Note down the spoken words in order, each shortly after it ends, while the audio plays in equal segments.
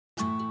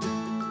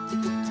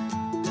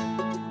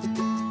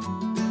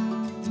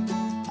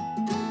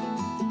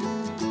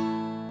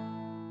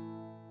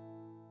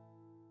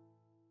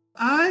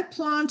My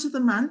plant of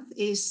the month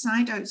is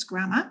Sideoats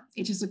Grama.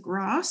 It is a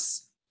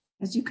grass.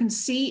 As you can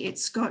see,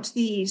 it's got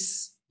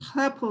these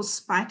purple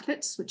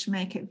spikelets, which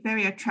make it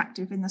very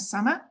attractive in the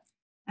summer,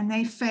 and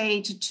they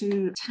fade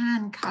to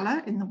tan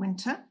color in the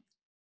winter.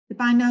 The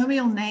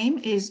binomial name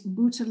is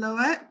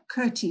Bouteloua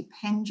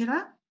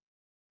curtipendula,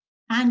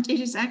 and it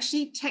is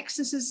actually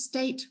Texas's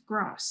state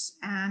grass,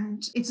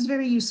 and it's a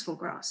very useful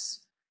grass.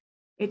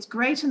 It's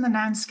great in the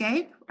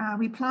landscape.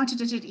 We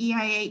planted it at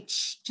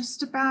EIH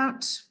just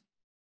about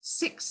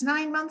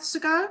 6-9 months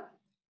ago.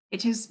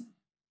 It has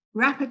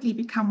rapidly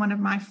become one of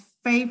my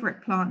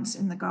favorite plants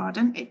in the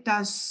garden. It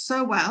does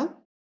so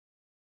well.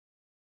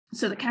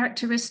 So the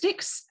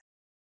characteristics,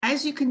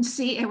 as you can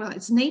see, well,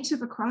 it's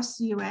native across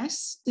the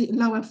US, the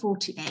lower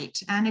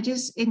 48, and it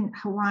is in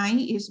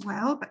Hawaii as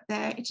well, but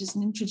there it is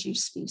an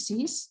introduced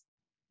species.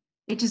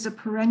 It is a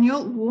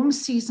perennial warm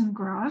season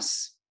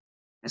grass.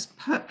 Has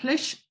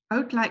purplish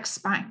oat-like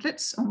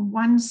spikelets on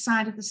one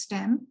side of the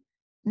stem,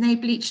 and they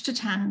bleach to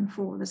tan and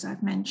fall, as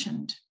I've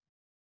mentioned.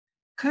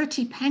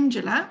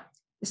 Curtipendula,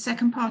 the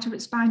second part of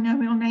its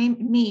binomial name,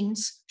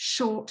 means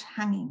short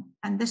hanging,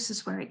 and this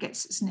is where it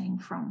gets its name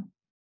from.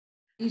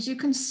 As you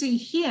can see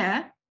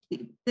here,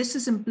 this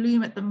is in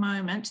bloom at the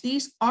moment.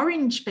 These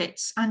orange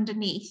bits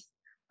underneath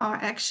are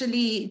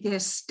actually their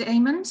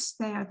stamens.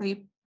 They are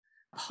the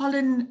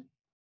pollen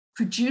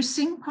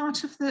producing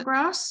part of the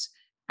grass,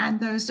 and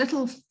those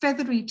little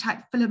feathery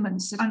type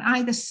filaments on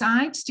either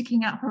side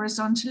sticking out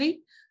horizontally,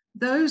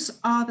 those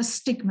are the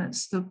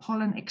stigmas, the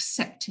pollen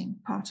accepting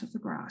part of the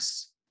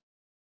grass.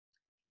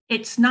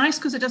 It's nice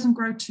because it doesn't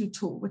grow too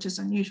tall, which is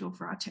unusual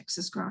for our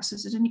Texas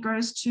grasses. It only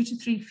grows 2 to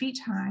 3 feet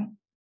high,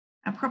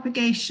 and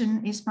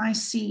propagation is by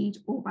seed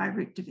or by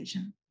root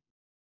division.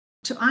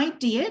 To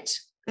ID it,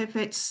 if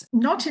it's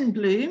not in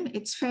bloom,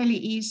 it's fairly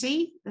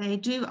easy. They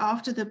do,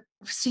 after the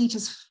seed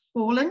has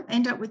fallen,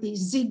 end up with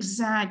these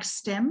zigzag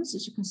stems,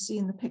 as you can see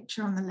in the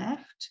picture on the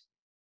left.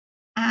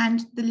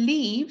 And the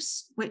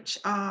leaves, which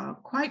are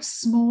quite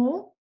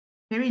small,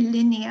 very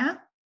linear,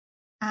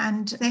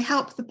 and they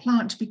help the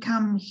plant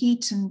become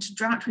heat and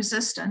drought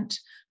resistant,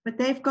 but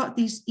they've got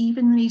these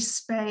evenly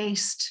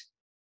spaced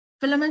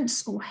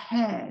filaments or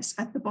hairs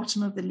at the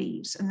bottom of the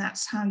leaves, and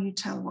that's how you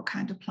tell what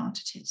kind of plant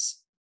it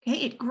is. Okay,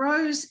 it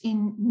grows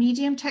in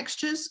medium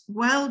textures,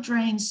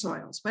 well-drained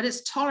soils, but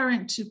it's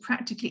tolerant to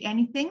practically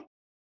anything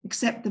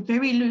except the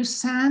very loose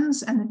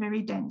sands and the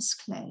very dense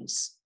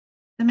clays.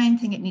 The main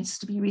thing, it needs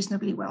to be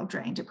reasonably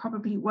well-drained. It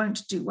probably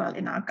won't do well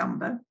in our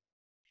gumbo.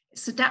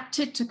 It's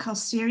adapted to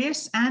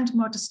calcareous and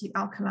modestly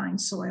alkaline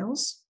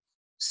soils.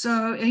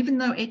 So even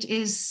though it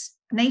is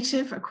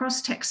native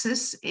across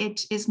Texas,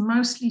 it is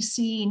mostly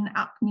seen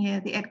up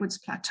near the Edwards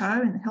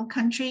Plateau in the hill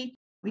country.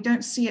 We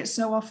don't see it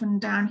so often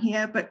down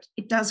here, but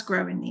it does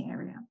grow in the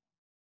area.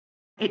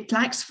 It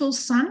likes full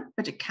sun,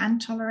 but it can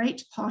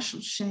tolerate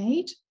partial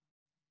shade.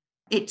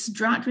 It's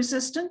drought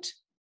resistant,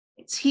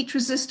 it's heat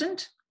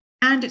resistant,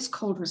 and it's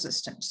cold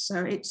resistant.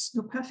 So it's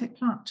your perfect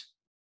plant.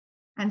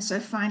 And so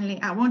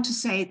finally, I want to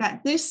say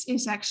that this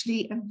is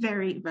actually a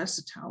very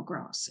versatile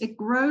grass. It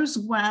grows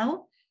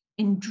well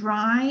in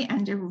dry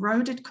and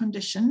eroded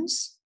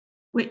conditions,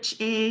 which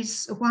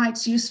is why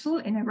it's useful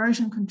in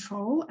erosion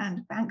control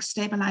and bank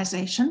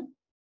stabilization.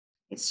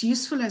 It's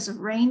useful as a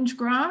range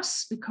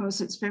grass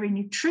because it's very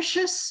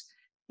nutritious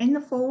in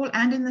the fall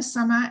and in the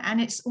summer, and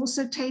it's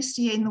also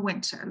tasty in the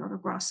winter. A lot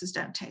of grasses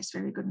don't taste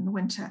very good in the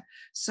winter.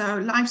 So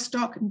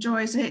livestock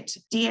enjoys it,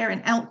 deer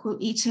and elk will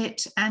eat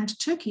it, and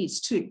turkeys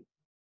too.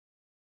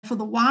 For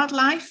the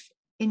wildlife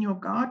in your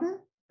garden,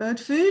 bird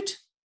food,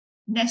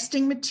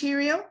 nesting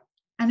material,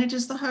 and it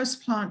is the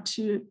host plant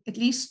to at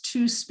least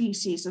 2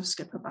 species of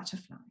skipper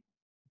butterfly.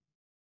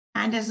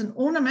 And as an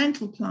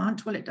ornamental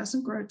plant, well, it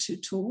doesn't grow too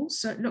tall,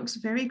 so it looks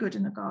very good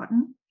in a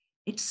garden.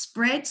 It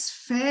spreads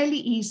fairly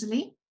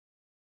easily,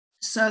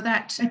 so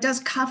that it does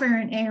cover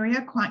an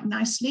area quite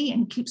nicely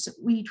and keeps it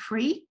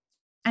weed-free.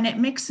 And it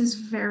mixes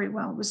very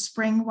well with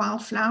spring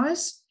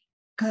wildflowers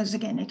because,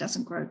 again, it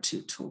doesn't grow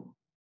too tall.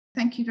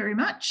 Thank you very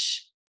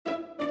much.